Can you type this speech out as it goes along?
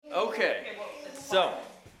Okay, so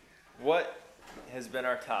what has been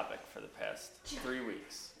our topic for the past 3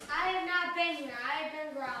 weeks? I have not been here. I have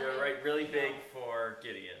been growling. You're right, really big for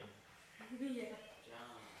Gideon. Yeah.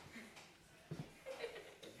 John,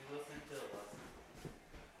 did you listen to the lesson?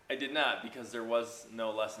 I did not, because there was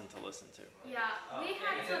no lesson to listen to. Yeah. We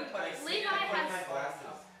had some. Levi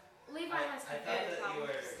has some bad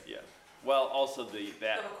problems. Yeah. Well, also that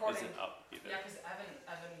recording. isn't up either. Yeah, because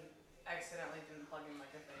Evan accidentally didn't plug in like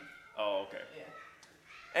a thing. Oh, okay. Yeah.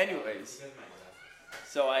 Anyways,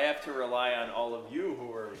 so I have to rely on all of you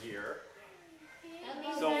who are here.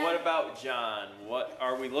 So what about John? What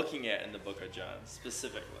are we looking at in the book of John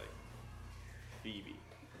specifically? Phoebe.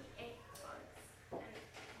 He ate bugs and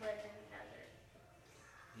lived in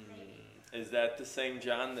the desert. Is that the same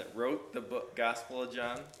John that wrote the book Gospel of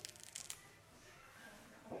John?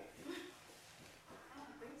 I don't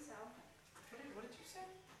think so. What did you say?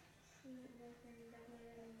 He lived in the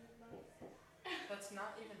desert. That's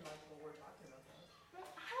not even like what we're talking about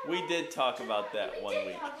though. We did talk about that one We did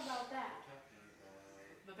week. talk about that.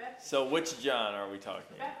 The Baptist. So which John are we talking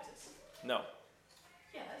The about? Baptist. No.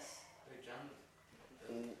 Yes.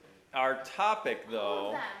 Our topic, All though,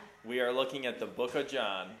 of them. we are looking at the book of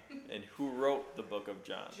John and who wrote the book of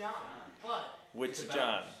John. John. But Which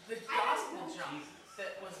John? the Gospel John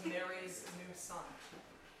that was Mary's new son.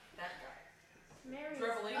 That guy. Mary's.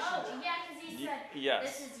 Revelation. Oh, yeah, because he said,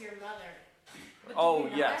 Yes. this is your mother. But Oh, did we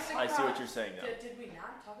not yes. talk I see what about- you're saying now. Did we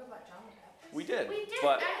not talk about John the Baptist? We did. We did.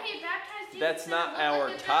 But and he baptized Jesus. that's and not it looked our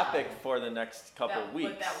like a topic dove. for the next couple But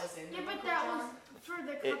weeks. that was in the Yeah, book but of that John? was for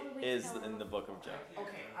the It couple weeks. is that in were the book of John.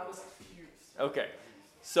 Okay, I was confused. Okay.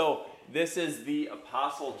 So this is the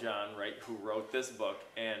Apostle John, right, who wrote this book,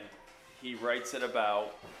 and he writes it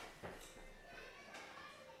about,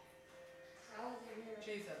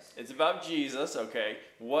 Jesus. it's about Jesus, okay?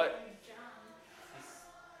 What,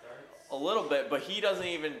 a little bit, but he doesn't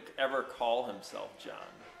even ever call himself John.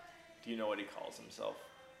 Do you know what he calls himself?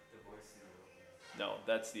 No,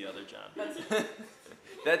 that's the other John.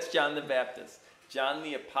 That's John the Baptist. John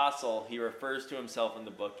the Apostle, he refers to himself in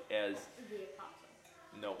the book as, The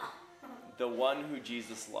apostle. no, the one who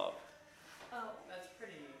Jesus loved. Oh, That's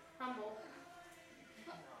pretty. humble.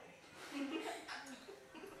 No.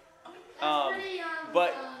 That's pretty,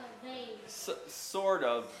 but- vague. Sort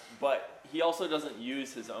of, but he also doesn't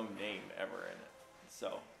use his own name ever in it.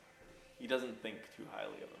 So he doesn't think too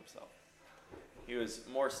highly of himself. He was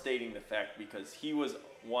more stating the fact because he was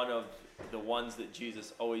one of the ones that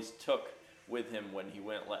Jesus always took with him when he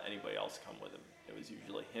wouldn't let anybody else come with him. It was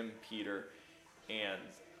usually him, Peter, and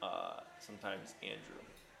sometimes Andrew.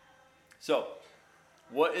 So,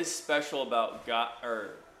 what is special about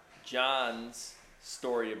John's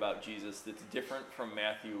story about Jesus that's different from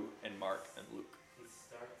Matthew and Mark and Luke? He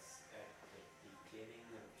starts at the beginning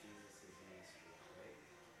of Jesus' ministry, right?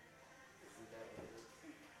 Isn't that what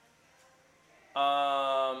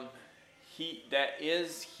it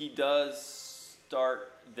is? He does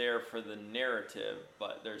start there for the narrative,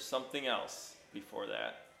 but there's something else before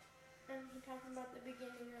that. And he talking about the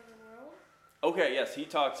beginning of the world. Okay, yes, he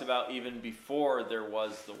talks about even before there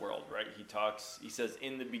was the world, right? He says,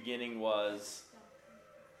 in the beginning was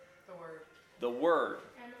The word. the Word.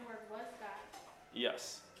 And the word was God.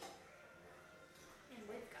 Yes. And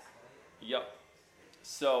with God. Yep.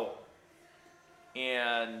 So,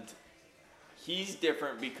 and he's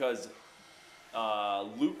different because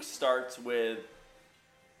Luke starts with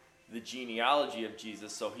the genealogy of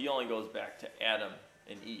Jesus, so he only goes back to Adam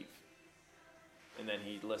and Eve. And then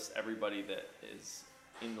he lists everybody that is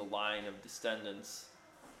in the line of descendants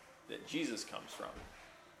that Jesus comes from.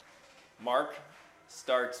 Mark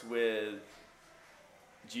starts with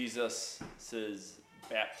Jesus'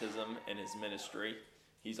 baptism and his ministry.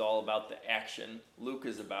 He's all about the action. Luke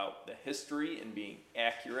is about the history and being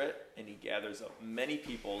accurate, and he gathers up many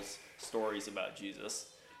people's stories about Jesus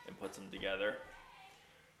and puts them together.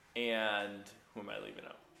 And who am I leaving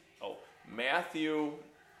out? Oh, Matthew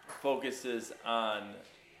focuses on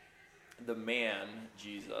the man,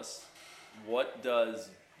 Jesus. What does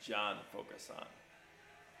John focus on?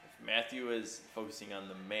 If Matthew is focusing on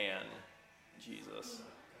the man, Jesus.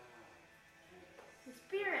 The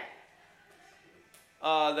Spirit.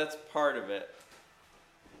 That's part of it.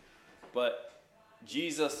 But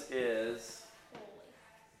Jesus is Holy.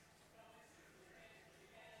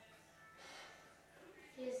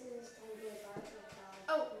 Jesus is going to be a God.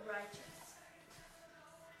 Oh, righteous.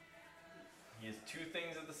 he is two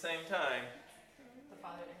things at the same time. The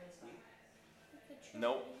Father and the Son.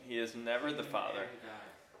 Nope, he is never the Father.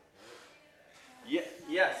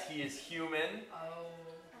 Yes, he is human, Oh.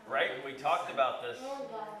 right? We talked about this. Oh,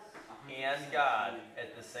 God. And God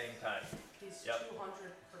at the same time. Yep. 200%.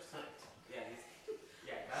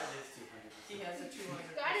 Yeah, God is 200. He has a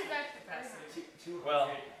 200% God is actually capacity. 200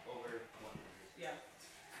 Well- over 100. Yeah.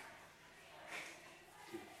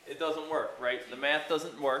 It doesn't work, right? The math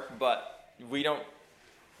doesn't work, but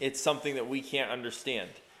it's something that we can't understand.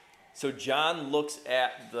 So John looks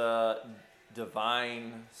at the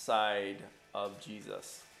divine side of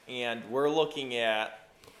Jesus. And we're looking at,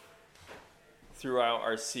 throughout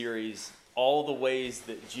our series, all the ways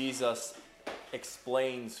that Jesus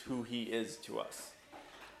explains who he is to us.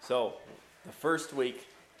 So, the first week,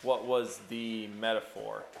 what was the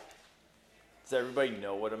metaphor? Does everybody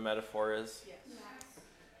know what a metaphor is? Yes.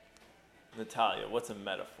 Natalia, what's a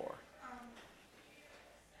metaphor?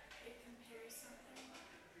 It compares something.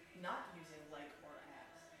 Not using like or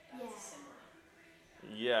as. That's Yeah.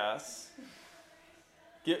 similar. Yes.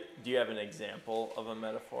 Do you have an example of a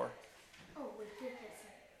metaphor? Oh, we did this.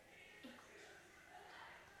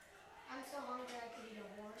 I'm so hungry I could eat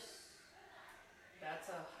a horse. That's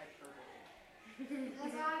a hyperbole.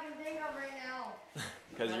 That's all I can think of right now.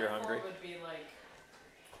 Because you're Metaphor hungry? would be like,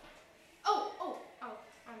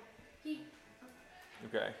 He,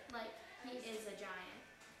 Okay. like, he is a giant.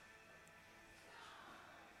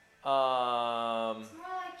 It's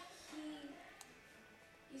more like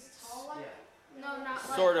he's tall like Yeah. No, not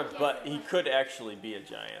like. Sort of, he but has, he like- could actually be a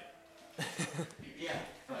giant. Yeah,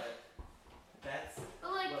 but that's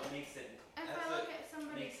But like, what makes it if that's I what look at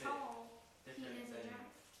somebody makes it tall, he different is a than giant.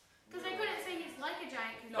 Because I couldn't say he's like a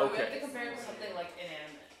giant. 'cause no, we Okay. have to compare it to something like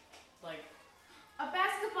inanimate. Like, A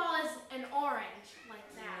basketball is an orange, like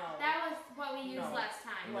that. No. That was what we used No. last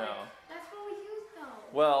time. No. That's what we used though.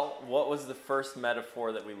 Well, what was the first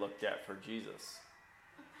metaphor that we looked at for Jesus?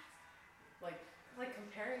 like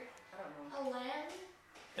comparing, I don't know. A lamb.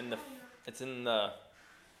 It's in the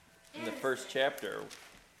first chapter.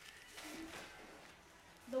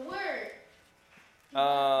 The word.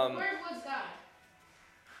 Um, The word was God.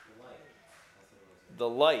 the light. That's what it was. The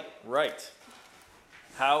light, right.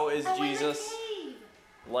 How is Oh, in the Jesus cave.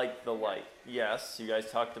 like the light? Yes, you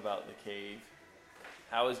guys talked about the cave.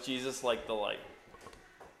 How is Jesus like the light?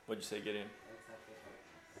 What'd you say, Gideon? That's the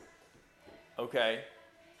darkness. Okay. I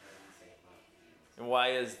didn't say light. And why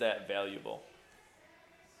is that valuable?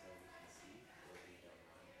 So we can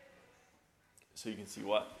see So you can see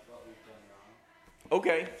what we've done wrong. what? What we've done wrong.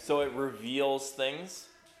 Okay, so it reveals things.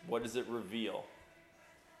 What does it reveal?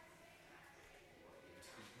 What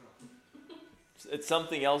we've done wrong. It's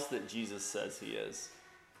something else that Jesus says he is.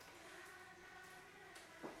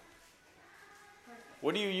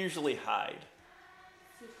 What do you usually hide?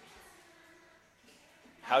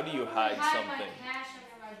 How do you hide my something? cash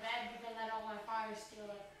under my bed because I don't want fire to steal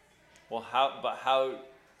it. Well, how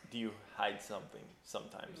do you hide something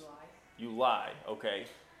sometimes? You lie. You lie, okay.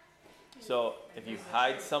 So if you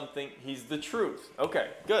hide something, he's the truth. Okay,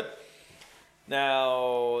 good.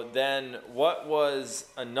 Now, then, what was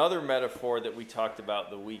another metaphor that we talked about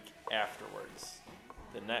the week afterwards?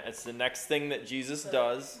 It's the next thing that Jesus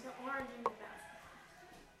does. The orange in the basket.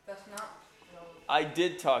 That's not, no. I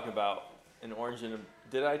did talk about an orange and a...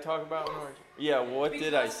 Did I talk about an orange? Yeah, what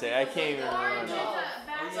did I say? I can't even Orange is remember. a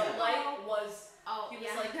The basketball. light was, Oh, he was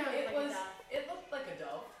yeah. like, that it like was, a dove. it looked like a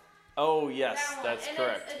dove. Oh, yes, That one. that's And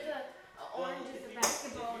correct. It's a orange Well, is if a you-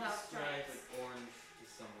 basketball if you without describe stripes. an orange to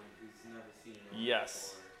someone who's never seen an orange Yes.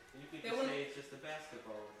 before, you could They just wouldn't- say it's just a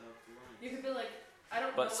basketball without the orange. You could be like, I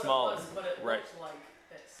don't But know smaller, what it was, but it right. looked like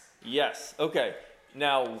this. Yes, okay.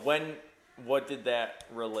 Now, what did that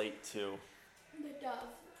relate to? The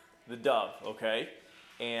dove. The dove, okay.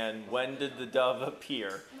 And when did the dove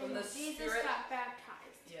appear? When the Jesus Spirit- got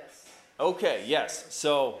baptized. Yes. Okay, yes.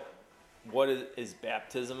 So, what is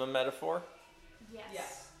baptism a metaphor? Yes.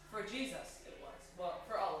 Yes. For Jesus, it was. Well,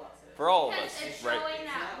 for all of us, it is. For all of Because us, it's right? showing It's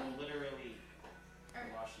that not we literally are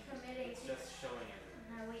washing. committing. It's just showing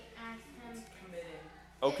it. That we asked him. Committing.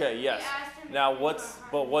 Okay, we yes. asked him to Now, come into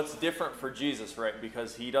our heart. what's different for Jesus, right?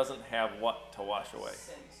 Because he doesn't have what to wash away.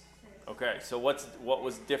 Sins. Okay, so what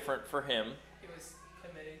was different for him? He was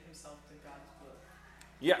committing himself to God's will.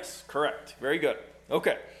 Yes, correct. Very good.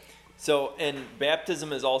 Okay. So, and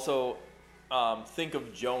baptism is also, think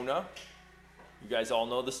of Jonah. You guys all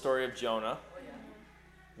know the story of Jonah. Oh, yeah.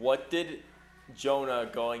 What did Jonah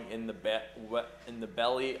going in the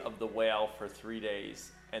belly of the whale for 3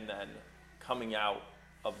 days and then coming out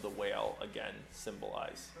of the whale again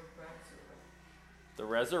symbolize? The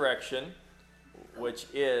resurrection, which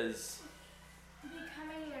is,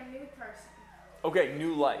 Becoming a new person. okay,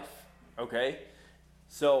 new life. Okay,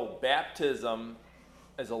 so baptism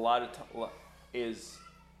is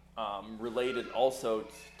related also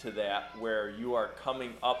to that, where you are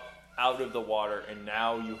coming up out of the water, and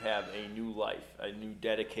now you have a new life, a new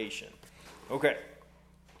dedication. Okay.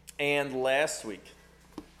 And last week.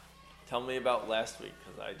 Tell me about last week,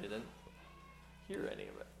 because I didn't hear any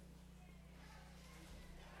of it.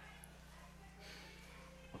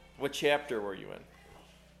 What chapter were you in?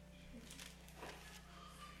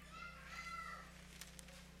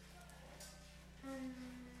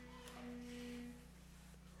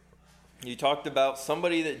 You talked about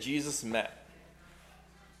somebody that Jesus met.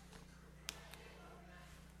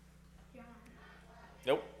 John.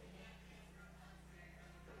 Nope.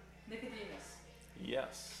 Nicodemus.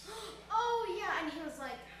 Yes. Oh yeah, and he was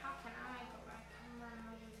like, "How can I go back to my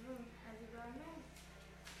mother's womb?" As he don't know,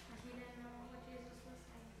 and he didn't know what Jesus was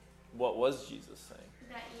saying. What was Jesus saying?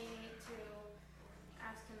 That you need to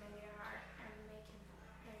ask him in your heart and make him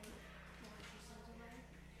and wash your sins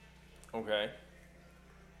away Okay.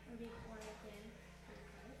 and be born again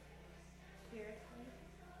spiritually.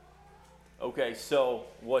 Okay, so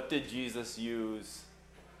what did Jesus use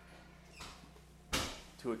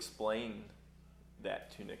to explain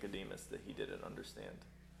that to Nicodemus that he didn't understand?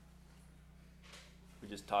 We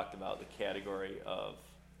just talked about the category of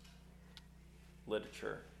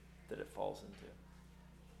literature that it falls into.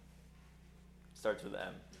 Starts with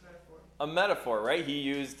M. Metaphor. A metaphor, right? He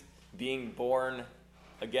used being born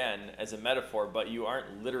again as a metaphor, but you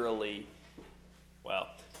aren't literally, well,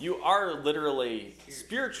 you are literally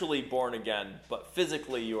spiritually born again, but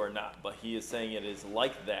physically you are not. But he is saying it is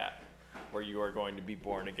like that, where you are going to be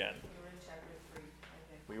born again. We were in chapter 3, I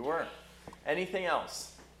think. We were. Anything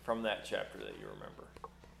else from that chapter that you remember?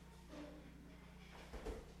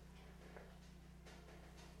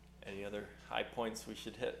 Any other high points we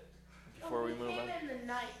should hit before we move on? He came in the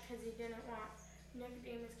night because he didn't want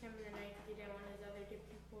Nicodemus came in the night because he didn't want his other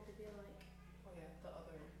people to be like. Oh yeah, the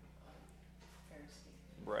other Pharisee.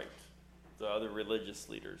 Right. The other religious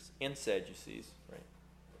leaders and Sadducees, right?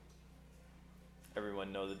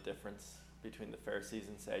 Everyone know the difference between the Pharisees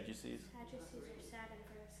and Sadducees? Sadducees are sad and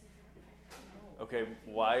Pharisees aren't Pharisees. Okay,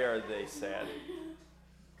 why are they sad?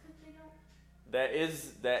 Because they don't. That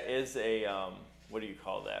is a what do you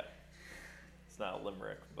call that? It's not a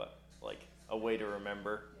limerick, but like a way to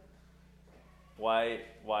remember. Why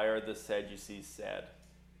are the Sadducees sad?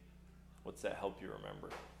 What's that help you remember?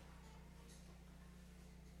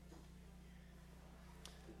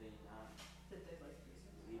 Did they not Did they like Jesus?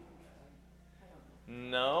 believe in God? I don't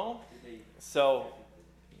know. No. Did they? So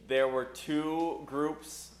there were two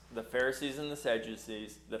groups, the Pharisees and the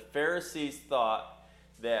Sadducees. The Pharisees thought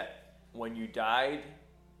that when you died,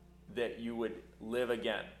 that you would live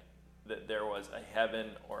again, that there was a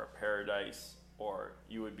heaven or a paradise, or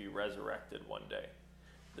you would be resurrected one day.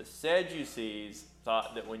 The Sadducees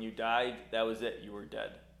thought that when you died, that was it, you were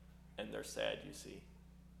dead. And they're sad, you see.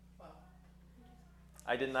 Wow.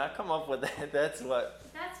 I did not come up with that. That's what,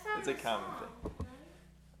 That's from It's a the common song, right?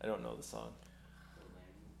 I don't know the song.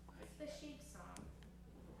 It's the sheep song.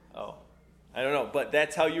 Oh, I don't know, but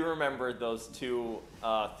that's how you remember those two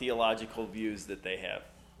theological views that they have.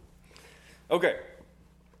 Okay,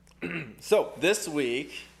 so this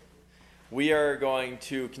week we are going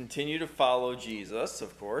to continue to follow Jesus,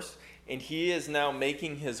 of course, and he is now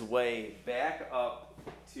making his way back up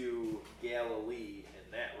to Galilee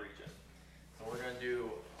in that region. So we're going to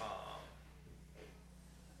do, I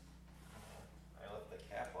left the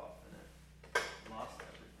cap off and it lost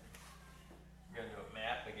everything. We're going to do a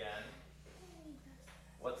map again.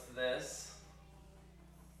 What's this?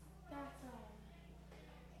 That's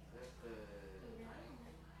That's the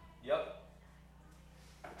Yep.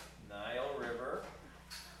 Nile River.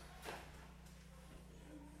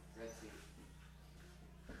 Red Sea.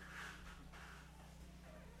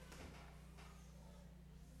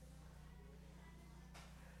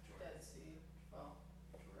 Dead Sea. Well,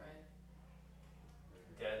 right.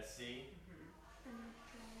 Dead Sea.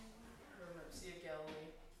 River, Sea of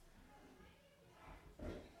Galilee.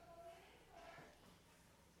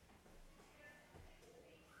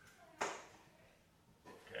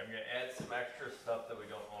 Okay, I'm going to add some extra stuff that we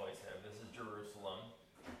don't always have. This is Jerusalem.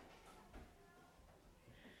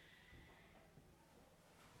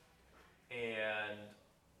 And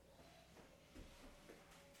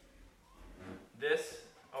this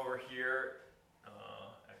over here,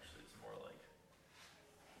 actually it's more like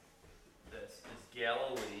this, is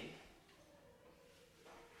Galilee.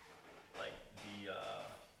 Like the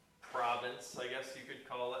province, I guess you could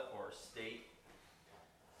call it, or state.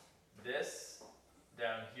 This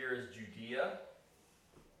down here is Judea.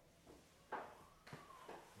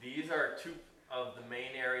 These are two of the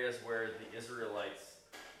main areas where the Israelites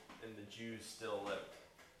and the Jews still lived.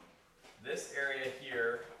 This area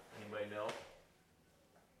here, anybody know?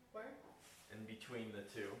 Where? between the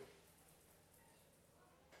two.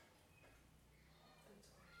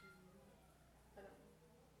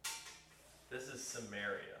 This is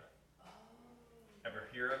Samaria. Ever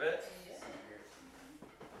hear of it?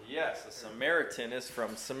 Yes, a Samaritan is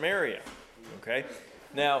from Samaria. Okay?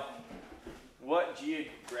 Now, what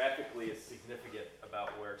geographically is significant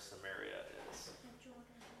about where Samaria is?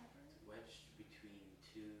 Wedged between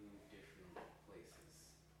two different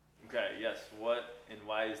places. Okay, yes. What and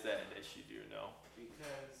why is that an issue? Do you know?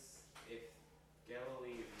 Because if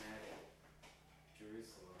Galilee met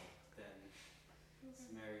Jerusalem, then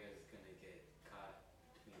Samaria is going to get caught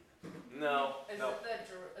between them. No. Is No.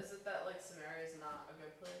 it that like Samaria is not a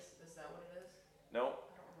good place? Is that what it is? No.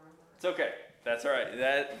 I don't remember. It's okay. That's all right.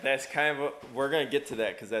 That's kind of we're going to get to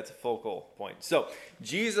that because that's a focal point. So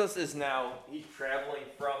Jesus is now, he's traveling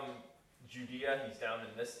from Judea. He's down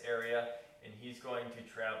in this area, and he's going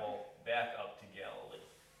to travel back up to Galilee.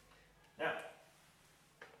 Now,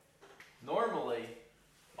 normally,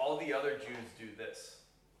 all the other Jews do this.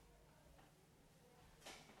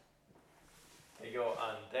 They go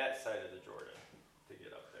on that side of the Jordan to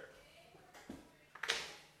get up there.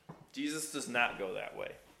 Jesus does not go that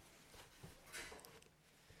way.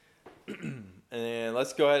 And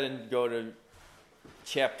let's go ahead and go to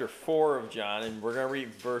chapter 4 of John, and we're going to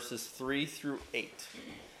read verses 3 through 8.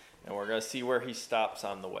 And we're going to see where he stops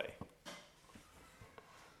on the way.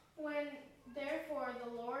 When therefore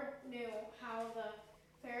the Lord knew how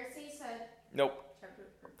the Pharisees had Nope. Chapter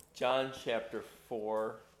John chapter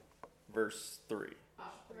 4, verse 3.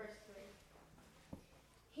 verse 3.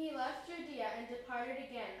 He left Judea and departed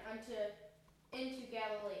again into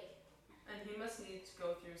Galilee. And he must needs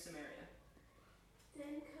go through Samaria.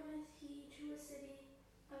 Then cometh he to a city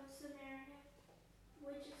of Samaria,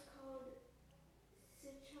 which is called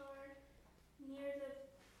Sychar, near the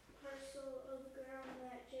parcel of ground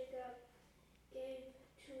that Jacob gave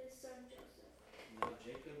to his son Joseph. Now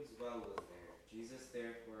Jacob's well was there. Jesus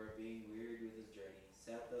therefore, being wearied with his journey,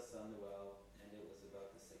 sat thus on the well, and it was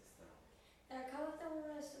about the 6th hour. And cometh the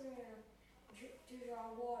woman of Samaria to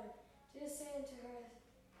draw water. Jesus said unto her,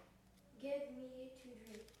 Give me to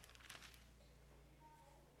drink.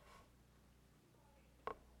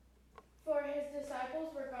 For his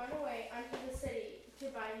disciples were gone away unto the city to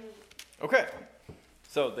buy meat. Okay.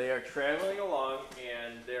 So they are traveling along,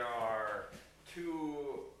 and there are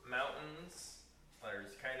two mountains.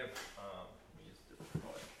 There's kind of, let me use a different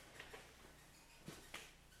color.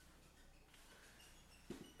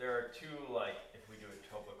 There are two, like, if we do a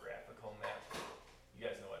topographical map, you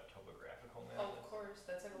guys know what a topographical map Oh, of course.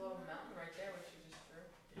 That's like a little mountain right there, which you just drew.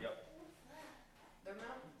 is? Yep. They're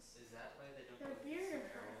mountains. Is that why they don't They're go beautiful. to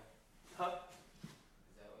Samaria? Huh?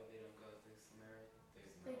 Is that why they don't go to Samaria?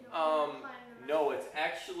 There's They no. don't climb the No, mountain. it's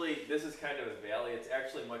actually, this is kind of a valley. It's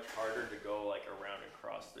actually much harder to go, like, around and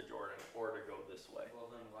across the Jordan or to go this way. Well,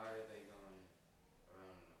 then why are they going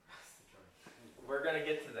around and across the Jordan? We're going to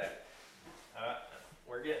get to that.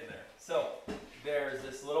 We're getting there. So, there's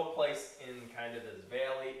this little place in kind of this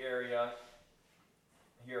valley area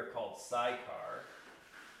here called Sychar.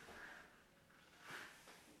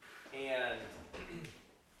 And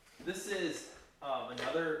this is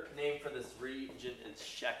another name for this region is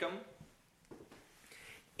Shechem.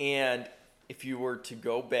 And if you were to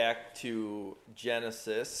go back to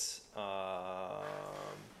Genesis,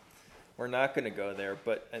 we're not going to go there,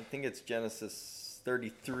 but I think it's Genesis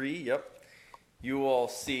 33, yep. You will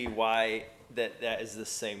see why that is the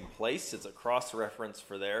same place. It's a cross-reference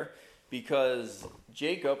for there. Because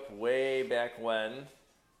Jacob, way back when,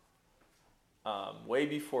 way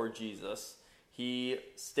before Jesus, he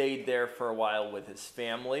stayed there for a while with his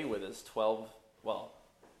family, with his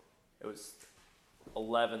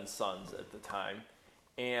 11 sons at the time,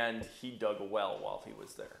 and he dug a well while he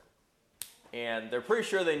was there. And they're pretty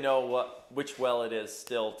sure they know which well it is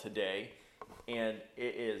still today, and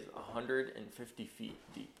it is 150 feet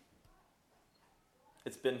deep.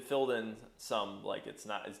 It's been filled in some, like it's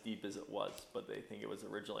not as deep as it was, but they think it was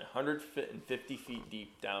originally 150 feet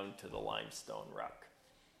deep down to the limestone rock.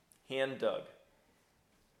 Hand dug.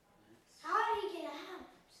 How do you get out?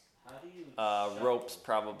 How do you Ropes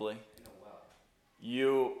probably. in a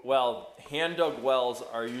well? Hand dug wells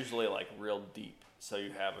are usually like real deep, so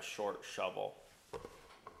you have a short shovel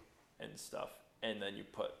and stuff, and then you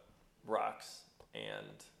put rocks and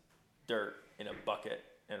dirt in a bucket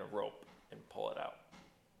and a rope and pull it out,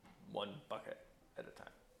 one bucket at a time.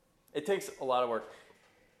 It takes a lot of work.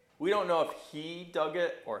 We don't know if he dug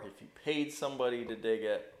it or if he paid somebody to dig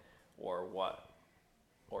it or what,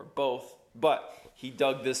 or both, but he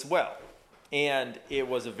dug this well. And it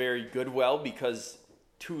was a very good well because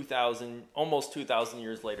almost 2,000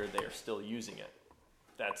 years later, they are still using it.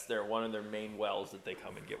 That's one of their main wells that they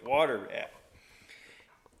come and get water at.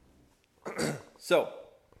 So,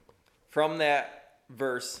 from that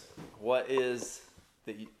verse, what is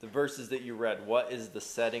the verses that you read? What is the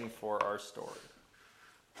setting for our story?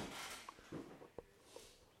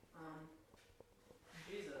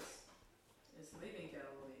 Jesus is leaving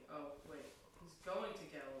Galilee. Oh, wait. He's going to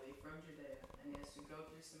Galilee from Judea, and he has to go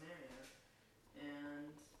through Samaria.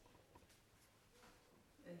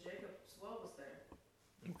 And Jacob's well was there.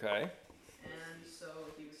 Okay. And so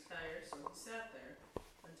he was tired, so he sat there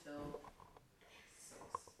until 6.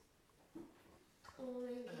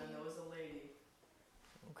 And then there was a lady.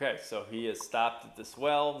 Okay, so he has stopped at this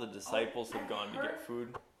well. The disciples have gone to get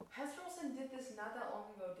food. Pastor Olson did this not that long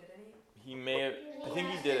ago, didn't he? He may have, I think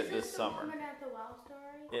he did it this summer. The woman at the well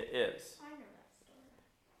story? It is. I know that story.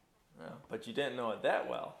 Yeah, but you didn't know it that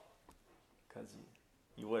well because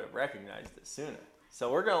you would have recognized it sooner. So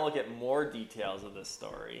we're going to look at more details of this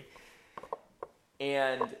story.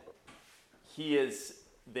 And he is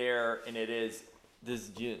there, and it is, do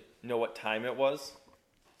you know what time it was?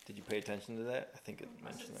 Did you pay attention to that? I think it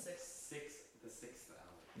mentioned that. The 6th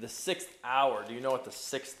hour. The 6th hour. Do you know what the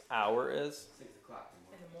 6th hour is? 6 o'clock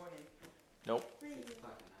in In the morning. Nope. 6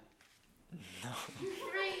 o'clock at night.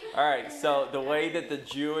 No. All right, so the way that the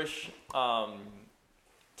Jewish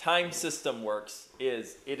time system works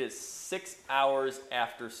is it is 6 hours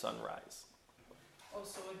after sunrise. Oh,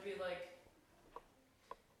 so it'd be like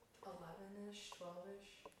 11-ish, 12-ish?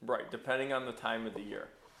 Right, depending on the time of the year.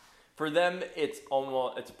 For them, it's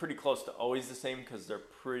pretty close to always the same because they're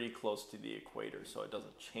pretty close to the equator, so it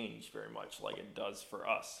doesn't change very much like it does for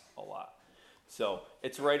us a lot. So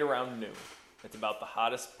it's right around noon. It's about the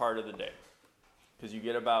hottest part of the day. Because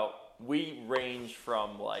we range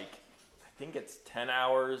from I think it's 10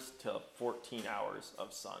 hours to 14 hours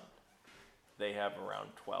of sun. They have around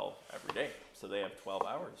 12 every day. So they have 12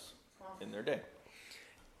 hours in their day.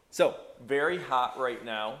 So, very hot right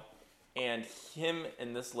now. And him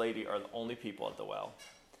and this lady are the only people at the well.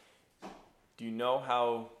 Do you know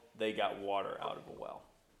how they got water out of a well?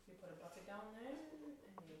 You put a bucket down there, and you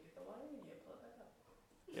get the water, and you pull it back up.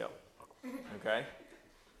 Yep. Okay.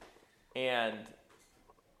 And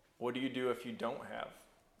what do you do if you don't have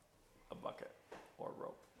a bucket or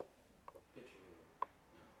rope? Pitcher.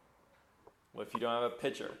 What if you don't have a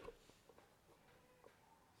pitcher?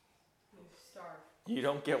 You starve. You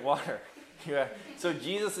don't get water. Yeah. So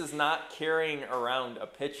Jesus is not carrying around a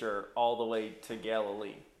pitcher all the way to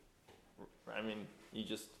Galilee. I mean, you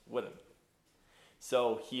just with him.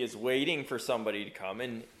 So he is waiting for somebody to come,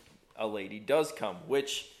 and a lady does come,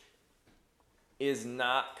 which is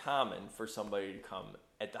not common for somebody to come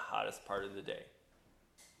at the hottest part of the day.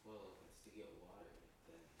 Well, if it's to get water,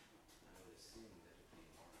 then I would assume that it'd be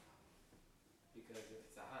more common. Because if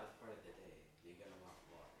it's the hottest part of the day, you're gonna want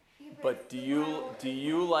water. Yeah, But do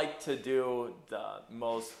you like to do the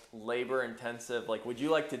most labor intensive, would you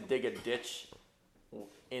like to dig a ditch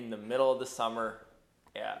in the middle of the summer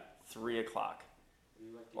at 3 o'clock?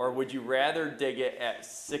 Or would you rather dig it at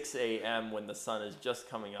 6 a.m. when the sun is just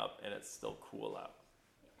coming up and it's still cool out?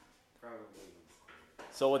 Probably.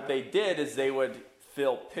 So what they did is they would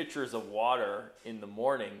fill pitchers of water in the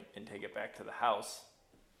morning and take it back to the house.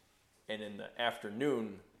 And in the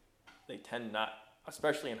afternoon, they tend not,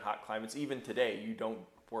 especially in hot climates, even today, you don't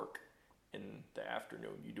work in the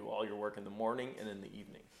afternoon. You do all your work in the morning and in the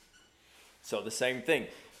evening. So the same thing.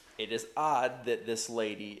 It is odd that this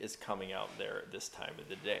lady is coming out there at this time of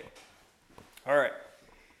the day. All right.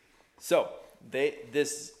 So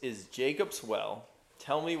this is Jacob's well.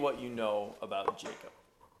 Tell me what you know about Jacob.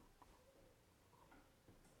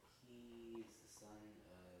 He's the son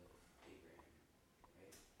of Abraham,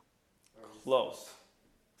 right? Or Close.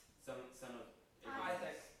 Son of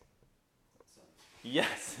Isaac. Son.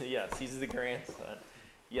 Yes, he's the grandson.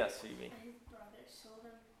 Yes, Phoebe. His brother sold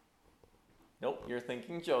him. Nope, you're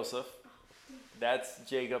thinking Joseph. That's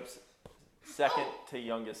Jacob's second to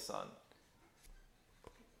youngest son.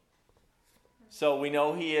 So we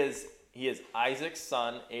know he is Isaac's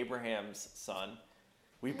son, Abraham's son.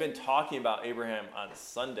 We've been talking about Abraham on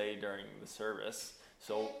Sunday during the service.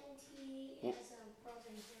 So And he has a brother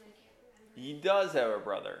too, I can't remember. he does have a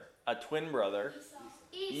brother, a twin brother,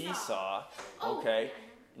 Esau. Okay.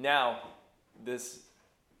 Now, this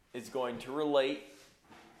is going to relate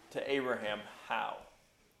to Abraham. How?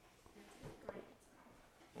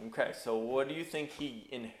 Okay, so what do you think he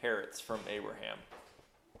inherits from Abraham?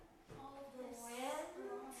 All the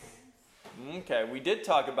land. Okay, we did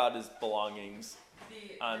talk about his belongings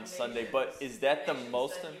on The Sunday, nations- but is that the nations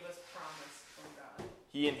most? that he was promised from God.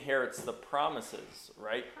 He inherits the promises,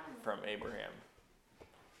 right, from Abraham.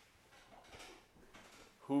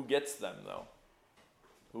 Who gets them, though?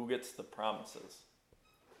 Who gets the promises?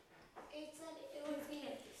 It said it was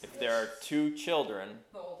If there are two children,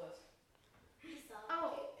 The oldest.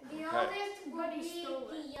 Oh, the Okay. oldest would But he be stole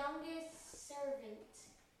the it. youngest servant,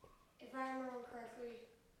 if I remember correctly.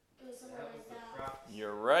 It was something That was like the that. prophecy.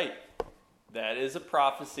 you're right. That is a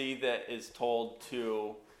prophecy that is told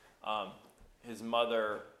to his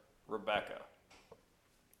mother, Rebecca.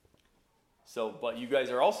 So, but you guys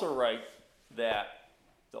are also right that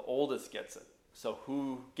the oldest gets it. So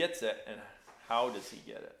who gets it and how does he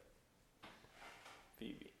get it?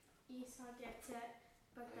 Phoebe. Esau gets it,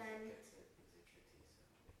 but Isaac then, gets it because he tricked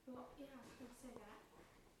Esau. well, yeah, I was gonna say that.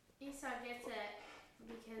 Esau gets it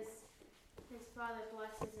because his father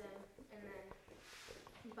blesses him, and then,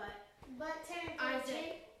 but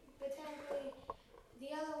technically, the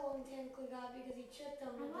other one technically got it because he tricked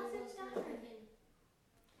him. I wasn't done.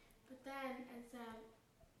 But then, instead of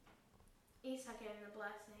Esau getting the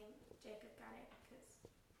blessing, Jacob got it because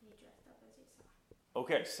he dressed up as Esau.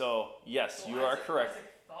 Okay, so yes, Well, you are Isaac- correct.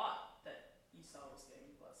 Isaac thought that Esau was getting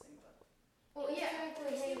the blessing, but Well, yeah,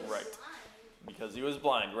 technically he was Right. Because he was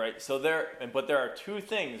blind, right? So but there are two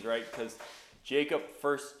things, right? Because Jacob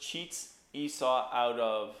first cheats Esau out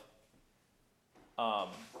of the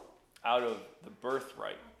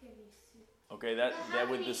birthright. I'll give you soup. Okay, that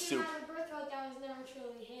with the soup. The birthright that was never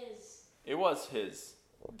truly his. It was his.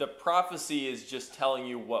 The prophecy is just telling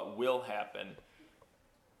you what will happen,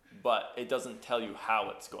 but it doesn't tell you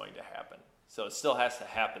how it's going to happen. So it still has to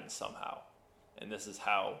happen somehow. And this is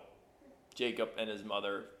how Jacob and his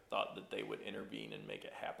mother thought that they would intervene and make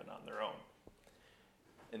it happen on their own,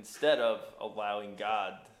 instead of allowing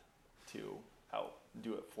God to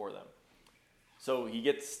do it for them. So he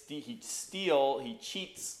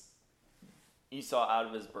cheats Esau out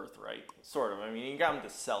of his birthright, sort of. I mean, he got him to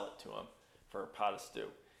sell it to him for a pot of stew.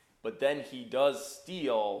 But then he does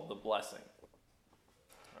steal the blessing.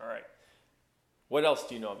 All right. What else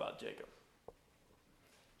do you know about Jacob?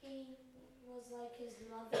 He was like his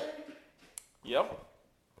mother. Yep.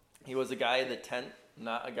 He was a guy of the tent,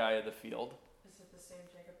 not a guy of the field. is it the same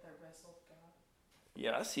Jacob that wrestled God?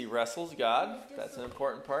 Yes, he wrestles God. That's an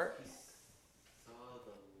important part. He saw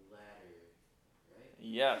the ladder, right?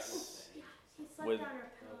 Yes, He slept With- on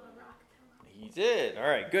her pillow, a rock pillow. he did. All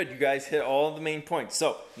right, good. You guys hit all of the main points.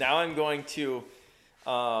 So now I'm going to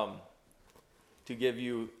give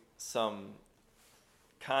you some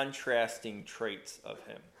contrasting traits of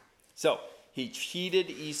him. So he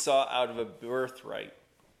cheated Esau out of a birthright.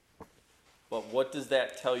 But what does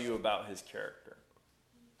that tell you about his character?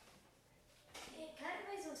 It kind of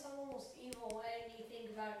makes him sound almost evil when you think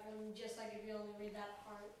about it from just like if you only read that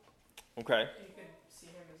part. Okay. You could see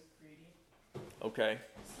him as greedy. Okay.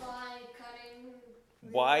 Sly, cutting.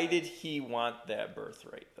 Why did he want that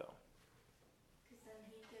birthright, though? Because then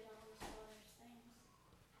he did all his father's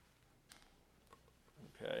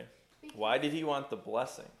things. Okay. Why did he want the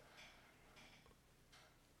blessing?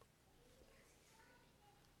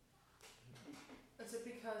 Is it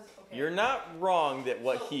because okay? You're not wrong that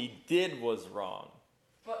what he did was wrong.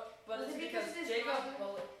 But Was it's it because because his Jacob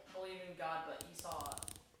brother? believed in God, but Esau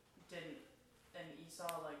didn't, and Esau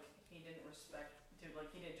he didn't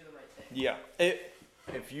he didn't do the right thing. Yeah.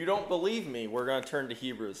 If you don't believe me, we're going to turn to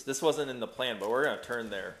Hebrews. This wasn't in the plan, but we're going to turn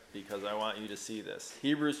there because I want you to see this.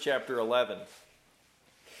 Hebrews chapter 11.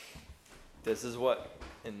 This is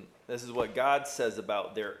what God says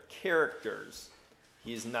about their characters.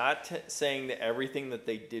 He's not saying that everything that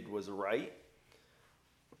they did was right,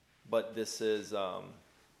 but this is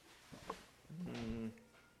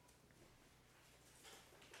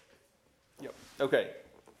yep. Okay.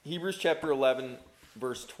 Hebrews chapter 11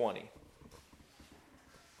 verse 20.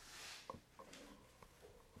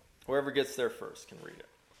 Whoever gets there first can read it.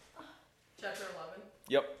 Chapter 11.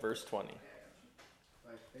 Yep, verse 20. Okay, I got you.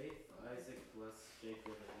 By faith, Isaac blessed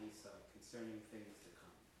Jacob and Esau concerning things to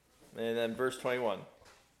come. And then verse 21. And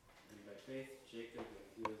by faith, Jacob, when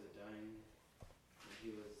he was a dying,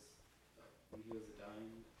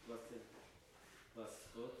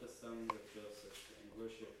 blessed both the sons of Joseph and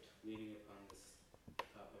worshipped, leaning upon the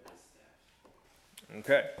top of his staff.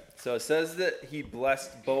 Okay, so it says that he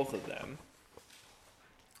blessed both of them.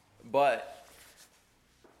 But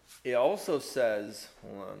it also says,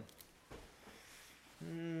 hold on.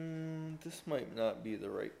 This might not be the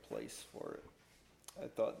right place for it. I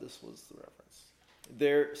thought this was the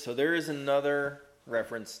reference. So there is another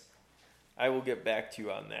reference. I will get back to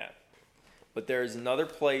you on that. But there is another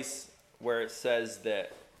place where it says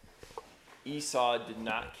that Esau did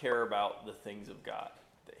not care about the things of God,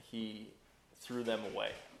 that he threw them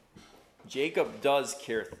away. Jacob does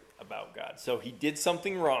care about God. So he did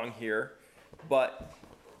something wrong here, but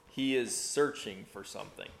He is searching for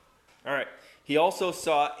something. All right. He also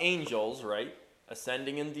saw angels, right?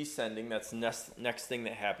 Ascending and descending. That's next thing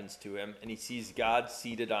that happens to him. And he sees God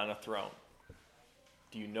seated on a throne.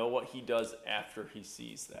 Do you know what he does after he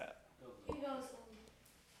sees that? He goes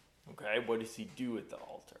home. Okay, what does he do at the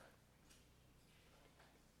altar?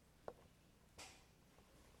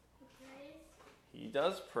 He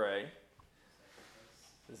does pray.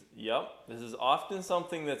 This is often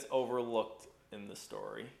something that's overlooked in the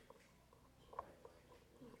story.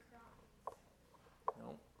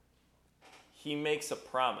 No. He makes a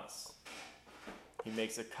promise. He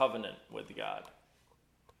makes a covenant with God.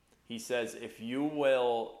 He says, if you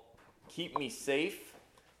will keep me safe,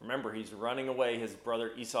 remember he's running away. His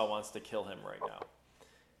brother Esau wants to kill him right now.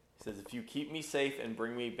 He says, if you keep me safe and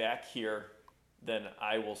bring me back here, then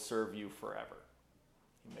I will serve you forever.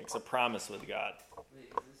 He makes a promise with God. Wait, is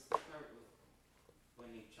this the part when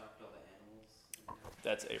he chopped all the animals?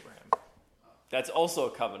 That's Abraham. That's also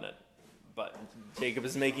a covenant, but Jacob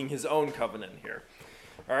is making his own covenant here.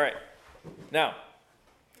 All right. Now,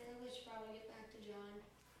 We should probably get back to John.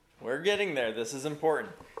 we're getting there. This is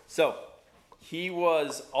important. So, he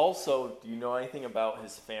was also, do you know anything about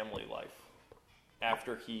his family life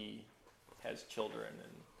after he has children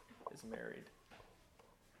and is married?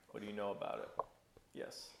 What do you know about it?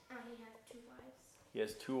 Yes. He has 2 wives. He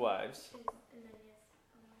has 2 wives. And then he has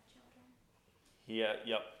a lot of children. He had,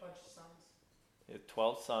 Bunch of sons. he had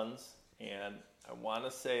 12 sons, and I want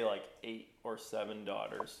to say like 8 or 7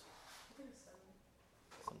 daughters. I think it's 7.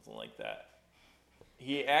 Something like that.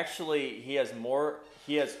 He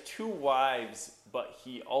has 2 wives, but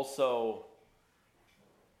he also,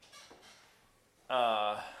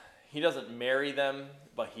 he doesn't marry them,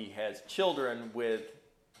 but he has children with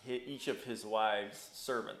each of his wives'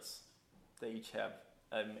 servants. They each have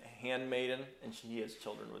a handmaiden, and he has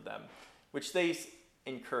children with them, which they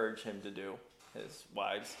encourage him to do, his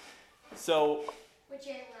wives. So, Which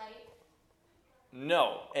ain't right.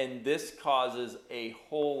 no, and this causes a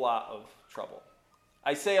whole lot of trouble.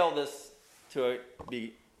 I say all this to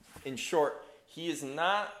be, in short, he is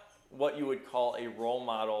not what you would call a role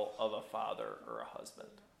model of a father or a husband.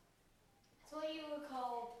 It's what you would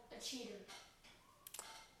call a cheater.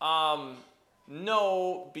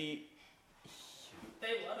 No, They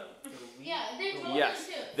let him. Yeah, they told yes, us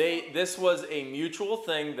to. this was a mutual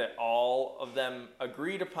thing that all of them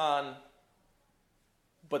agreed upon,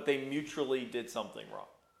 but they mutually did something wrong.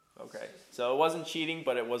 Okay, so it wasn't cheating,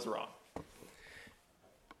 but it was wrong.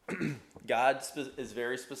 God is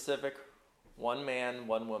very specific. 1 man,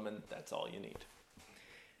 1 woman, that's all you need.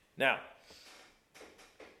 Now,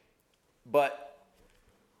 but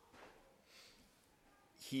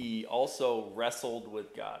he also wrestled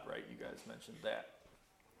with God, right? You guys mentioned that.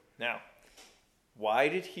 Now, why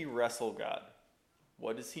did he wrestle God?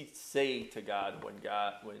 What does he say to God when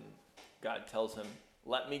God tells him,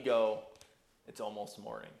 "Let me go, it's almost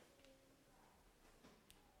morning"?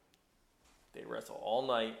 They wrestle all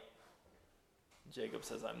night. Jacob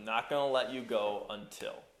says, "I'm not going to let you go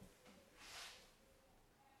until."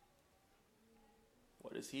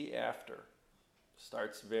 What is he after?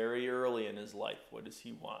 Starts very early in his life. What does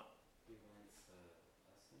he want? He wants a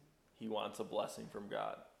blessing. He wants a blessing from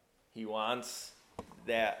God. He wants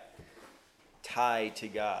that tie to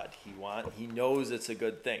God. He knows it's a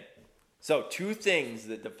good thing. So 2 things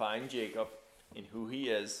that define Jacob and who he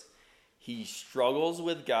is. He struggles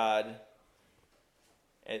with God,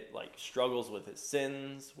 struggles with his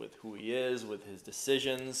sins, with who he is, with his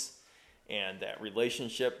decisions, and that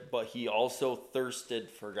relationship, but he also thirsted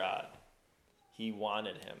for God. He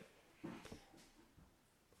wanted him.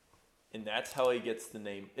 And that's how he gets the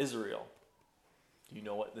name Israel. Do you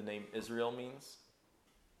know what the name Israel means?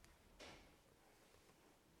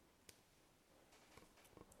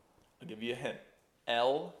 I'll give you a hint.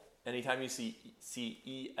 El, anytime you see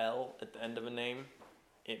E-L at the end of a name,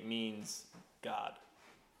 it means God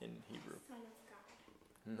in Hebrew. Son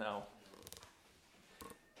of God. No.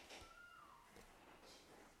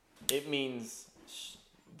 It means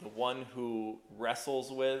the one who wrestles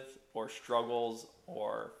with or struggles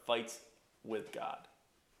or fights with God.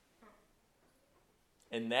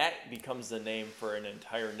 And that becomes the name for an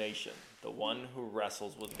entire nation, the one who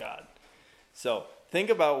wrestles with God. So think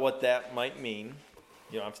about what that might mean.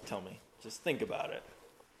 You don't have to tell me. Just think about it.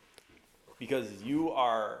 Because you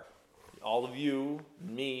are, all of you,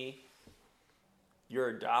 me, you're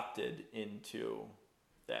adopted into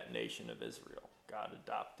that nation of Israel. God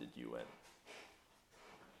adopted you in.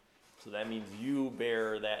 So that means you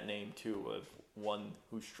bear that name too, of one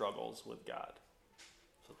who struggles with God.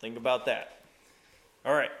 So think about that.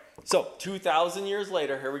 All right. So 2,000 years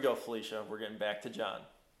later, here we go, Felicia. We're getting back to John.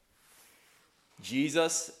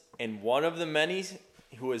 Jesus and one of the many,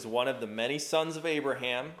 who is one of the many sons of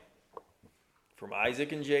Abraham, from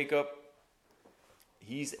Isaac and Jacob,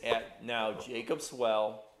 he's at now Jacob's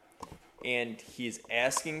well, and he's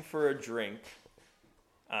asking for a drink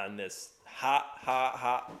on this hot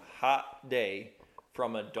day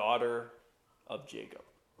from a daughter of Jacob.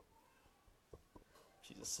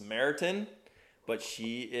 She's a Samaritan, but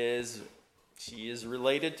she is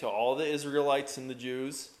related to all the Israelites and the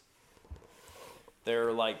Jews.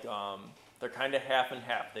 They're like they're kind of half and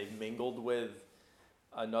half. They've mingled with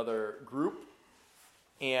another group,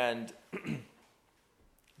 and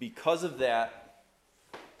because of that,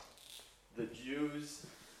 the Jews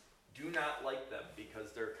do not like them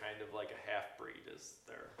because they're kind of like a half-breed is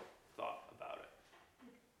their thought about it.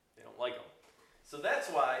 They don't like them. So that's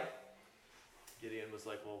why Gideon was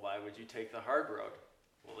like, well, why would you take the hard road?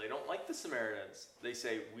 Well, they don't like the Samaritans. They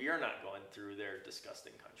say, we are not going through their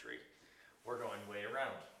disgusting country. We're going way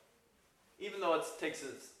around. Even though it takes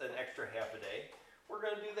us an extra half a day, we're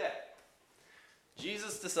going to do that.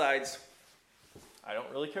 Jesus decides, I don't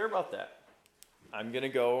really care about that. I'm going to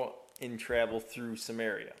go and travel through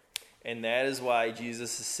Samaria. And that is why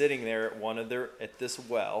Jesus is sitting there at this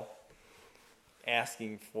well,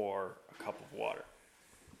 asking for a cup of water.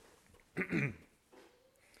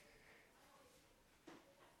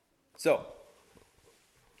 So,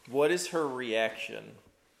 what is her reaction?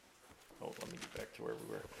 Oh, let me get back to where we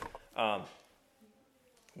were.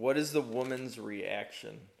 What is the woman's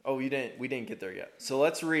reaction? Oh, we didn't get there yet. So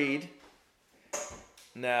let's read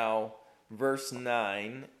now verse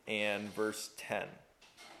 9 and verse 10.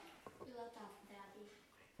 We left off Daddy.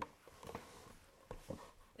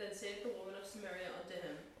 Then saith the woman of Samaria unto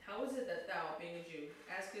him, How is it that thou, being a Jew,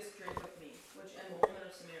 askest drink of me, which am a woman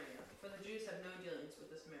of Samaria? For the Jews have no dealings with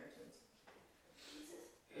the Samaritans.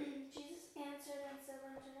 Jesus answered and said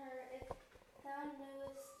unto her, If thou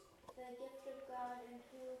knewest the gift of God, and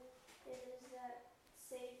who it is that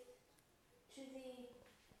saith to thee,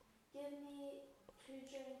 Give me to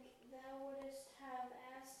drink, thou wouldest have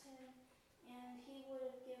asked him, and he would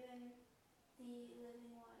have given thee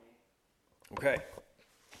living water. Okay.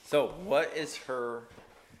 So, what is her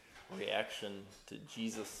reaction to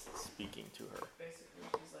Jesus speaking to her? Basically,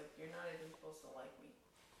 she's like, you're not even supposed to like me.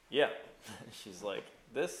 Yeah. She's like,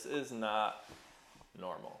 this is not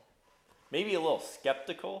normal. Maybe a little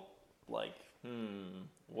skeptical. Like,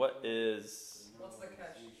 what is What's the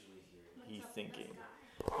catch? Usually here. he What's up with thinking?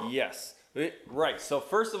 this guy? Yes. Right. So,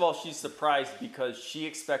 first of all, she's surprised because she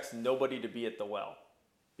expects nobody to be at the well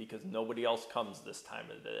because nobody else comes this time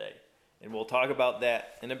of the day. And we'll talk about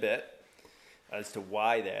that in a bit as to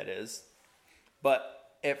why that is.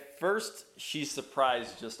 But at first, she's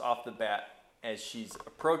surprised just off the bat as she's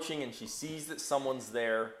approaching and she sees that someone's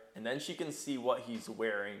there, and then she can see what he's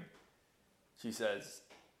wearing. She says,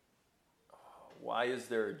 why is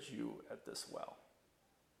there a Jew at this well?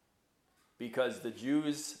 Because the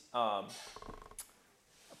Jews,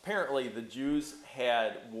 apparently the Jews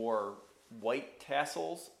wore white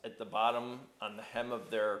tassels at the bottom on the hem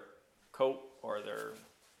of their coat or their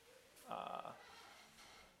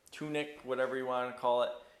tunic, whatever you want to call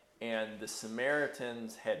it, and the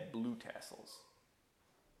Samaritans had blue tassels.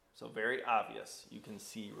 So very obvious. You can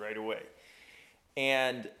see right away.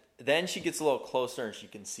 And then she gets a little closer and she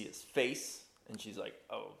can see his face, and she's like,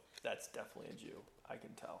 oh, that's definitely a Jew. I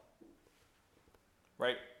can tell.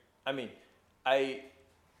 Right? I mean,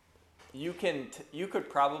 you could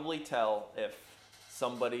probably tell if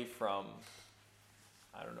somebody from,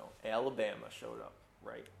 I don't know, Alabama showed up,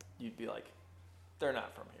 right? You'd be like, they're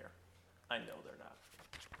not from here. I know they're not.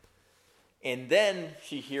 And then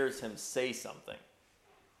she hears him say something.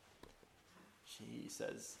 He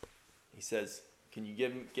says, can you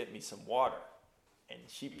get me some water? And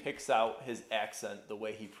she picks out his accent, the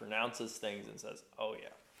way he pronounces things, and says, oh yeah,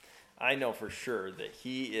 I know for sure that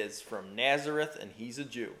he is from Nazareth and he's a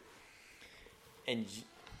Jew. And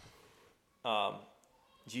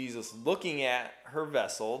Jesus, looking at her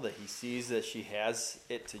vessel, that he sees that she has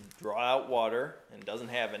it to draw out water and doesn't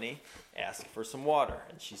have any, asks for some water,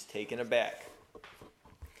 and she's taken aback.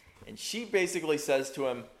 And she basically says to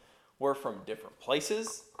him, we're from different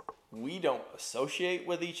places, we don't associate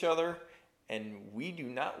with each other, and we do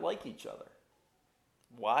not like each other.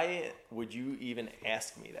 Why would you even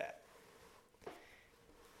ask me that?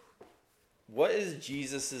 What is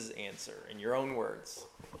Jesus' answer in your own words?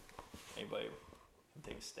 Anybody can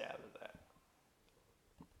take a stab at that.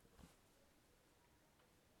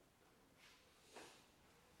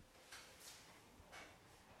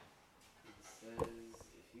 It says,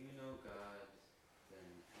 if you know God, then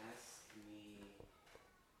ask me.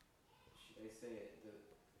 Should I say it?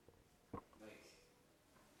 Like,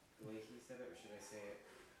 said it, or should I say it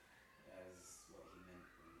as what he meant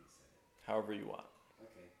when he said it? However you want.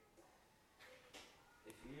 Okay.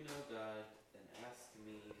 If you know God, then ask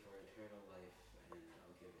me for eternal life, and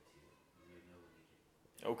I'll give it to you. You know when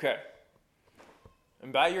you Okay.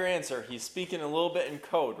 And by your answer, he's speaking a little bit in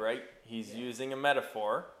code, right? He's using a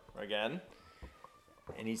metaphor again.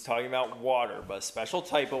 And he's talking about water, but a special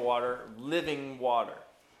type of water, living water.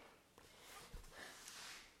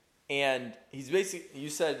 And he's basically, you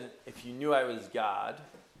said, if you knew I was God,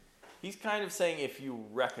 he's kind of saying if you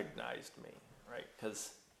recognized me, right?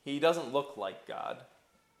 Because he doesn't look like God.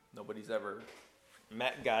 Nobody's ever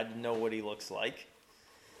met God to know what he looks like.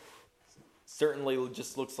 Certainly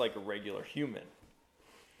just looks like a regular human.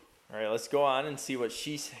 All right, let's go on and see what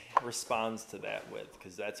she responds to that with,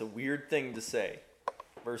 because that's a weird thing to say.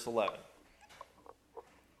 Verse 11.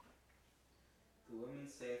 The woman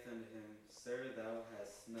saith unto him, Sir, thou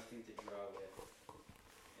hast nothing to draw with,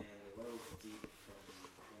 and the well is deep, from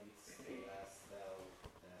whence hast thou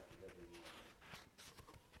that living water?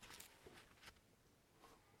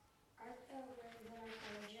 Art thou greater than our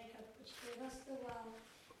father Jacob, which gave us the well,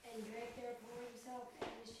 and drank therefore himself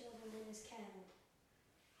and his children and his cattle?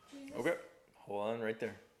 Jesus. Okay, hold on right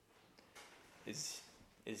there. Is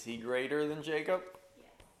he greater than Jacob? Yeah.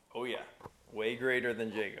 Oh yeah, way greater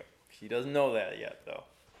than Jacob. She doesn't know that yet, though.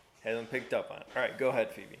 Hasn't picked up on it. All right, go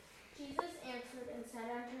ahead, Phoebe. Jesus answered and said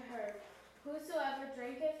unto her, Whosoever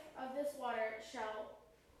drinketh of this water shall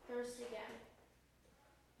thirst again.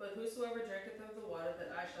 But whosoever drinketh of the water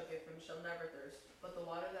that I shall give him shall never thirst, but the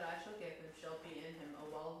water that I shall give him shall be in him a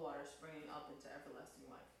well of water springing up into everlasting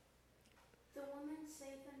life. The woman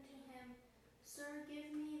saith unto him, Sir,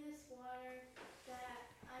 give me this water,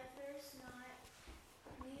 that I thirst not,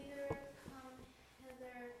 neither come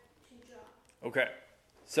hither to draw. Okay,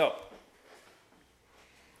 so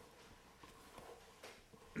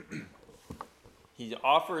he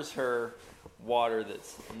offers her water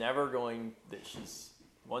that's never going, that she's,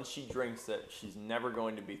 once she drinks it, she's never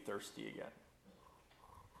going to be thirsty again.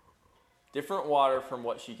 Different water from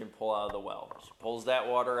what she can pull out of the well. She pulls that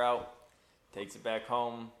water out, takes it back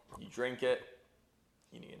home, you drink it,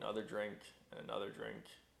 you need another drink and another drink.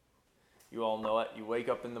 You all know it. You wake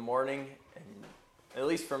up in the morning, and at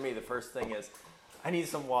least for me, the first thing is, I need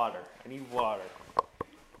some water. I need water.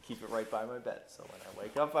 Keep it right by my bed, so when I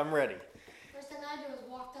wake up, I'm ready. First thing I do is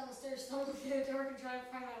walk down the stairs, stumble through the door, and try to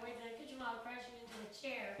find my way to the kitchen while crashing into the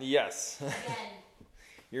chair. Yes. Again.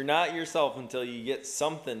 You're not yourself until you get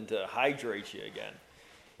something to hydrate you again.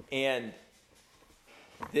 And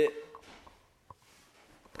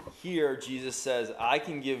here, Jesus says, I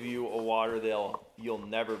can give you a water that you'll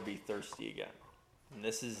never be thirsty again. And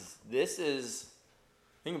this is,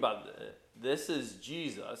 think about it. This is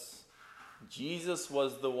Jesus. Jesus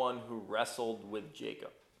was the one who wrestled with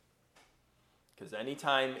Jacob. Because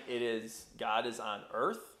anytime God is on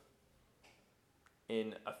earth,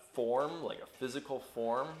 in a form, like a physical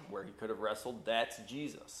form, where he could have wrestled, that's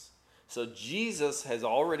Jesus. So Jesus has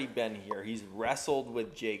already been here. He's wrestled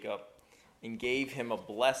with Jacob and gave him a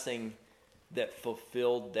blessing that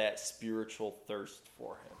fulfilled that spiritual thirst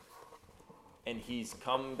for him. And he's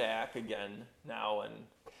come back again now in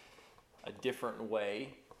a different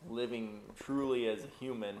way, living truly as a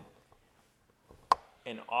human,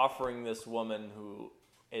 and offering this woman who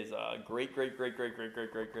is a great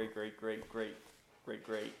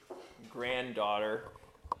granddaughter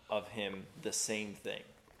of him the same thing.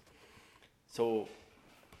 So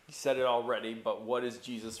you said it already, but what is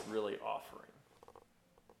Jesus really offering?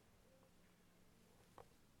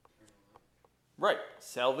 Right,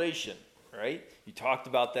 salvation, right? You talked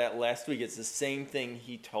about that last week. It's the same thing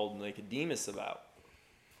he told Nicodemus about.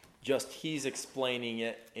 Just he's explaining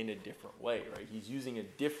it in a different way, right? He's using a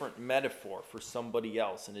different metaphor for somebody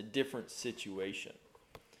else in a different situation.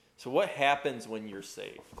 So what happens when you're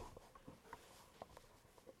saved?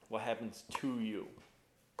 What happens to you?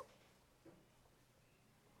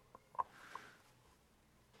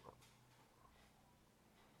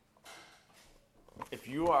 If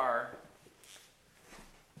you are,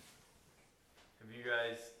 have you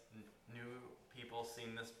guys, new people,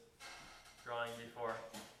 seen this drawing before?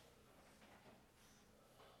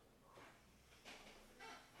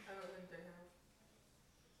 I don't think they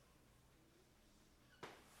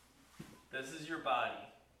have. This is your body.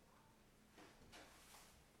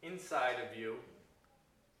 Inside of you,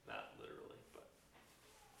 not literally, but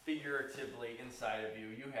figuratively inside of you,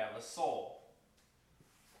 you have a soul.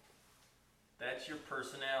 That's your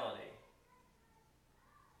personality.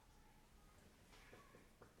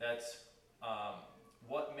 That's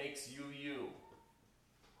what makes you you.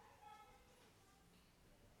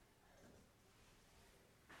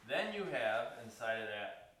 Then then you have inside of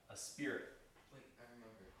that a spirit. Wait, I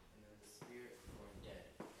remember. And then the spirit born dead,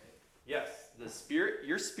 right? Yes, the spirit,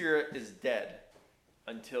 your spirit is dead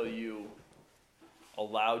until you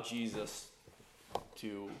allow Jesus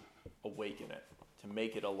to awaken it, to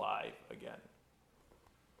make it alive again.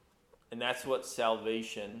 And that's what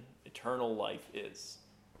salvation, eternal life is.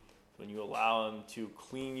 When you allow him to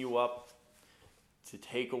clean you up, to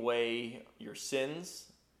take away your sins,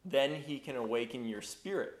 then he can awaken your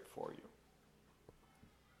spirit for you.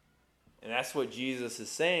 And that's what Jesus is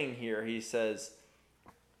saying here. He says,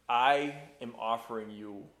 I am offering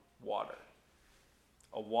you water.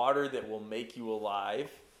 A water that will make you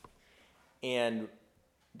alive. And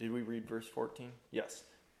did we read verse 14? Yes.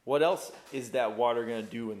 What else is that water going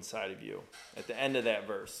to do inside of you? At the end of that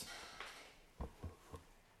verse.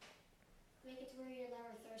 Make it to where you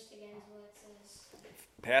never thirst again is what it says.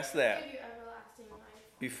 Past that. Give you everlasting life.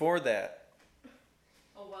 Before that.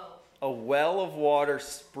 A well. A well of water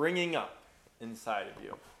springing up inside of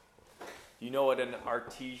you. Do you know what an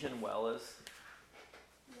artesian well is?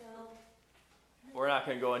 No. We're not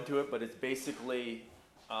going to go into it, but it's basically,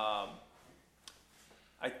 I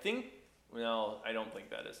don't think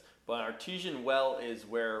that is. But an artesian well is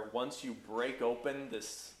where once you break open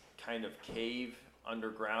this kind of cave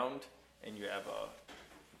underground and you have a...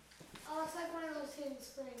 Oh, it's like one of those hidden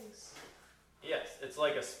springs. Yes, it's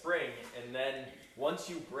like a spring, and then once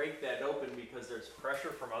you break that open because there's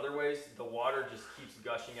pressure from other ways, the water just keeps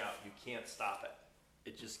gushing out. You can't stop it.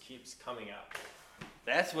 It just keeps coming out.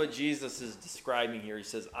 That's what Jesus is describing here. He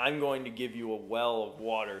says, I'm going to give you a well of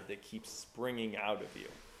water that keeps springing out of you.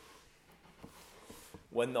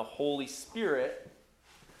 When the Holy Spirit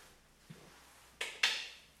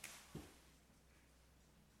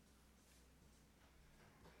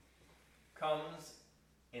comes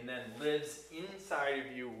and then lives inside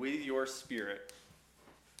of you with your spirit,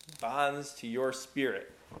 bonds to your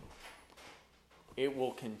spirit, it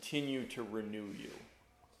will continue to renew you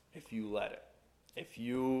if you let it. If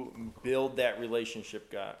you build that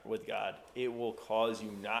relationship with God, it will cause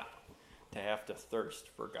you not to have to thirst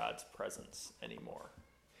for God's presence anymore.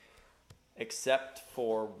 Except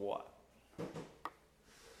for what?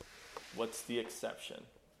 What's the exception?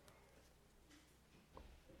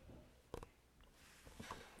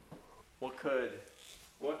 What could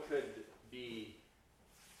be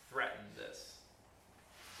threatened this?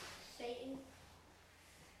 Satan.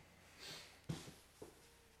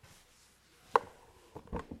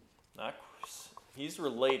 He's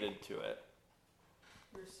related to it.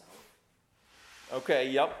 Yourself. Okay,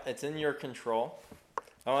 yep, it's in your control.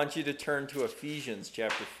 I want you to turn to Ephesians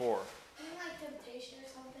chapter 4. Isn't like temptation or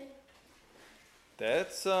something?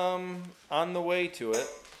 That's on the way to it.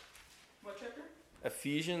 What chapter?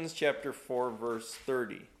 Ephesians chapter 4, verse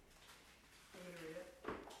 30. I'm going to read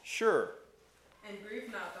it. Sure. And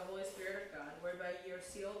grieve not the Holy Spirit of God, whereby ye are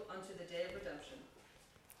sealed unto the day of redemption.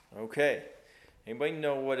 Okay. Anybody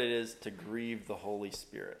know what it is to grieve the Holy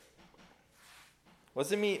Spirit? What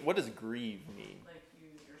does it mean? What does grieve mean? Like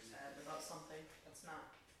you're sad about something that's not,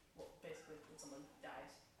 well, basically when someone dies.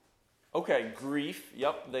 Okay, grief.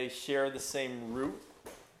 Yep, they share the same root.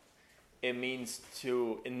 It means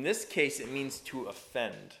to, in this case, it means to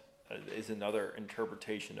offend. Is another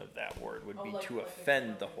interpretation of that word. Would be to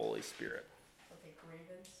offend the Holy Spirit. Okay,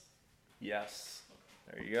 grievance. Yes.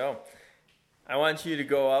 There you go. I want you to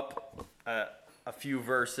go up a few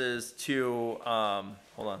verses to,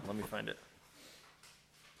 hold on, let me find it.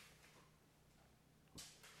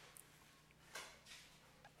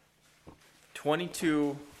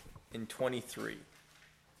 (22) and 23.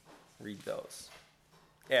 Read those.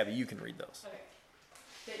 Abby, you can read those. Okay.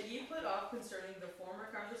 That ye put off concerning the former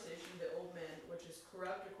conversation the old man, which is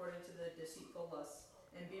corrupt according to the deceitful lusts,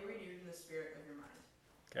 and be renewed in the spirit of your mind.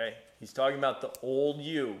 Okay, he's talking about the old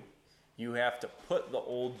you. You have to put the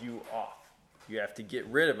old you off. You have to get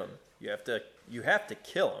rid of him. You have to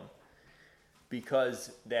kill him,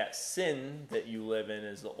 because that sin that you live in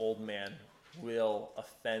as the old man will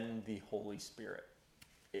offend the Holy Spirit.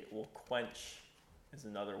 It will quench, is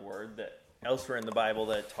another word that elsewhere in the Bible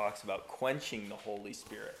that talks about quenching the Holy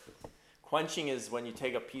Spirit. Quenching is when you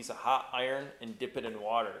take a piece of hot iron and dip it in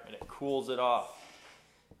water and it cools it off.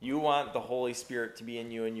 You want the Holy Spirit to be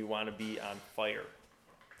in you and you want to be on fire.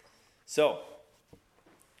 So,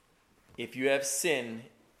 if you have sin,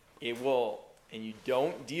 it will, and you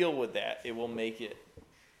don't deal with that, it will make it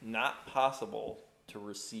not possible to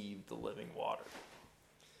receive the living water.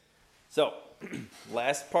 So,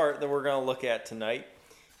 last part that we're going to look at tonight.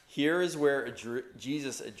 Here is where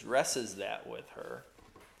Jesus addresses that with her.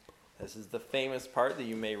 This is the famous part that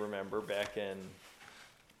you may remember back in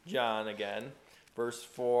John again, verse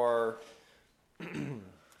 4,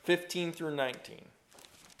 15 through 19.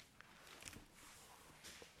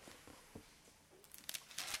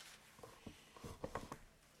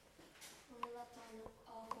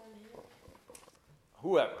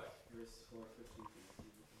 Whoever. Verse 4,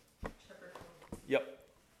 15 Chapter 4. Yep.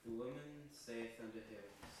 The woman saith unto him,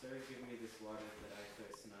 Sir, give me this water that I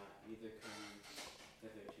thirst not, neither come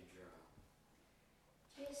hither to draw.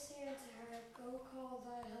 Jesus said unto her, Go call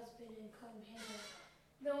thy husband and come hither.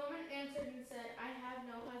 The woman answered and said, I have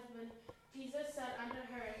no husband. Jesus said unto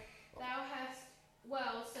her, Thou hast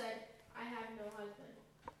well said, I have no husband.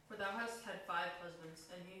 For thou hast had 5 husbands,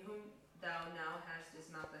 and he whom thou now hast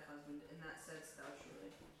is not thy husband, and that saidst thou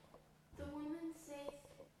truly. The woman saith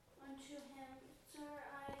unto him, Sir,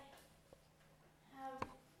 I have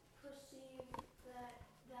perceived that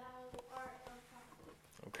thou art a prophet.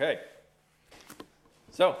 Okay.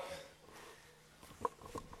 So,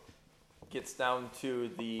 gets down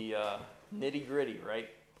to the nitty gritty, right?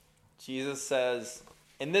 Jesus says,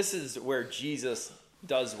 and this is where Jesus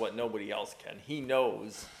does what nobody else can. He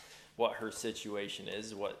knows what her situation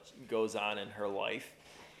is, what goes on in her life.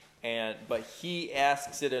 But he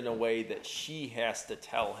asks it in a way that she has to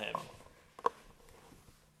tell him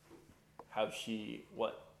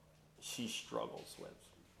what she struggles with,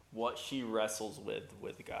 what she wrestles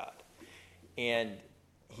with God. And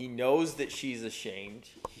he knows that she's ashamed.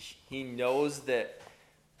 He knows that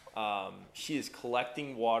she is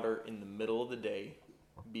collecting water in the middle of the day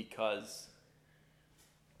because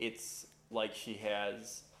it's like she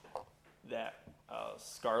has that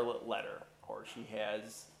scarlet letter, or she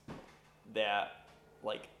has that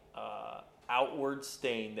outward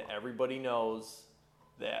stain that everybody knows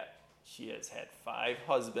that she has had 5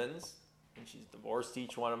 husbands and she's divorced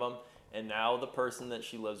each one of them, and now the person that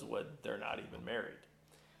she lives with, they're not even married.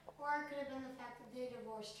 Or it could have been the fact that they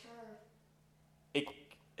divorced her.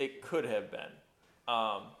 It could have been,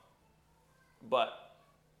 but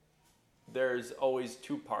there's always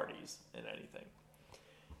 2 parties in anything,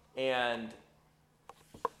 and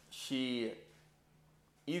she,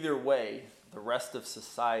 either way, the rest of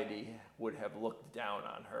society would have looked down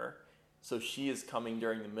on her. So she is coming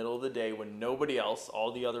during the middle of the day when nobody else,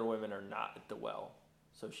 all the other women are not at the well,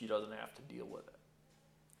 so she doesn't have to deal with it.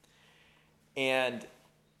 And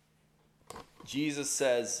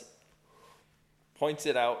Jesus points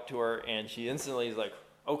it out to her, and she instantly is like,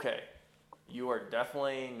 okay, you are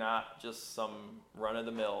definitely not just some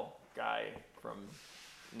run-of-the-mill guy from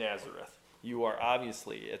Nazareth. You are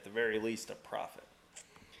obviously, at the very least, a prophet.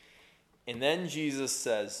 And then Jesus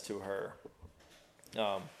says to her,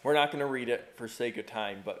 we're not going to read it for sake of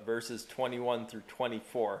time, but verses 21 through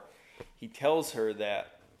 24, he tells her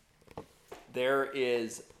that there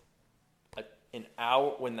is an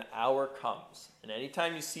hour, when the hour comes, and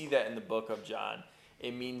anytime you see that in the book of John,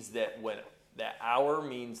 it means that when that hour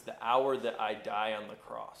means the hour that I die on the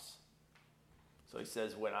cross. So he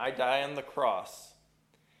says, when I die on the cross,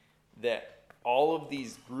 that all of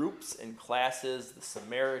these groups and classes, the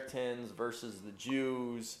Samaritans versus the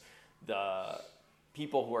Jews, the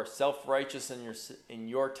people who are self-righteous in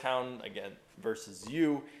your town, again, versus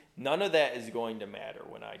you, none of that is going to matter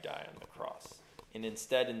when I die on the cross. And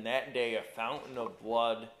instead, in that day, a fountain of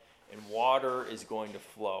blood and water is going to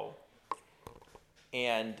flow.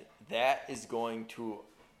 And that is going to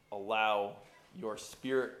allow your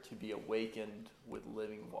spirit to be awakened with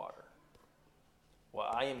living water.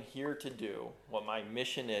 What I am here to do, what my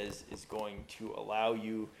mission is going to allow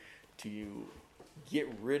you to get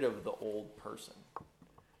rid of the old person,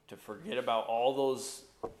 to forget about all those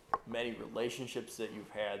many relationships that you've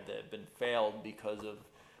had that have been failed because of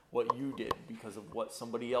what you did, because of what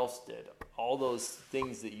somebody else did. All those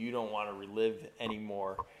things that you don't want to relive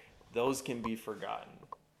anymore, those can be forgotten.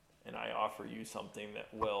 And I offer you something that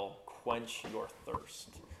will quench your thirst,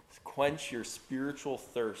 quench your spiritual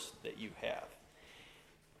thirst that you have.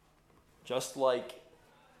 Just like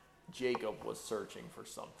Jacob was searching for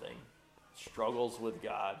something, struggles with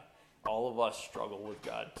God, all of us struggle with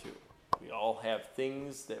God too. We all have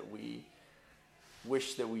things that we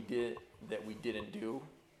wish that we didn't do,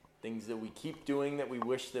 things that we keep doing that we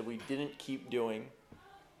wish that we didn't keep doing.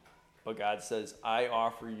 But God says, I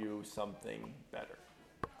offer you something better.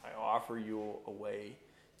 I offer you a way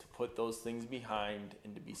to put those things behind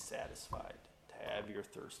and to be satisfied, to have your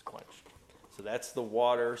thirst quenched. So that's the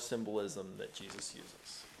water symbolism that Jesus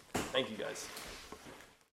uses. Thank you, guys.